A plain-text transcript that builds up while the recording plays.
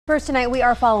First tonight, we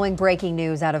are following breaking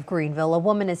news out of Greenville. A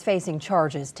woman is facing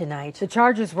charges tonight. The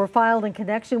charges were filed in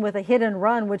connection with a hit and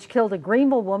run which killed a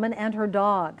Greenville woman and her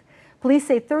dog. Police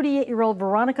say 38-year-old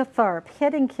Veronica Tharp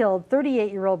hit and killed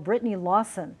 38-year-old Brittany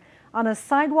Lawson on a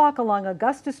sidewalk along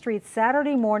Augusta Street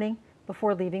Saturday morning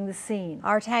before leaving the scene.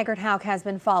 Our Taggart Hauk has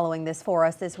been following this for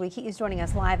us this week. He is joining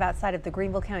us live outside of the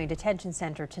Greenville County Detention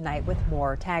Center tonight with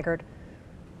more. Taggart.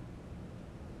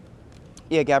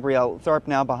 Yeah, Gabrielle, Tharp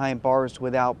now behind bars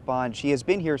without bond. She has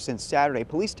been here since Saturday.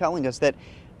 Police telling us that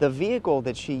the vehicle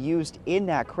that she used in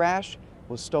that crash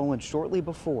was stolen shortly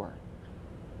before.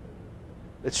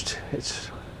 It's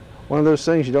one of those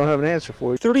things you don't have an answer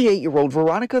for. 38-year-old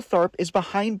Veronica Tharp is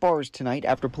behind bars tonight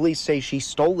after police say she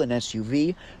stole an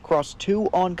SUV, crossed two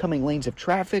oncoming lanes of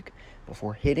traffic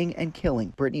before hitting and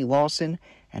killing Brittany Lawson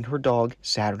and her dog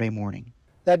Saturday morning.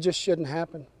 That just shouldn't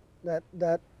happen.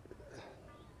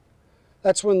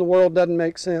 That's when the world doesn't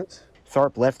make sense.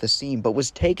 Tharp left the scene but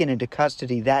was taken into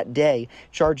custody that day,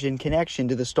 charged in connection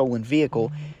to the stolen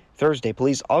vehicle. Thursday,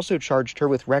 police also charged her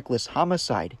with reckless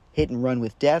homicide, hit and run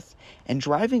with death, and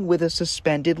driving with a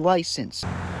suspended license. A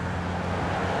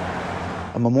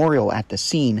memorial at the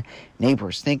scene,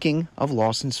 neighbors thinking of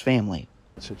Lawson's family.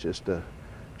 It's just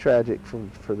tragic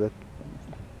for the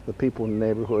people in the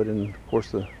neighborhood, and of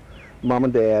course the mom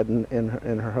and dad and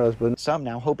her husband. Some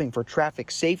now hoping for traffic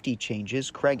safety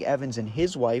changes. Craig Evans and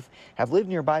his wife have lived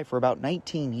nearby for about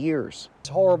 19 years. It's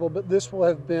horrible, but this will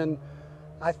have been,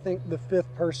 I think, the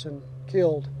fifth person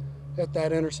killed at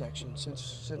that intersection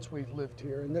since we've lived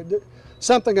here. And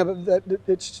something of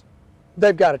it,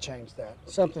 they've got to change that.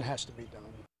 Something has to be done.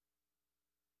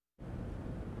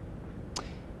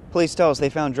 Police tell us they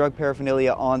found drug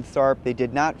paraphernalia on Tharp. They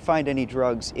did not find any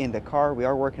drugs in the car. We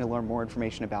are working to learn more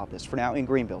information about this. For now, in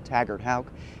Greenville, Taggart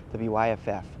Hauk,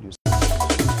 WYFF News.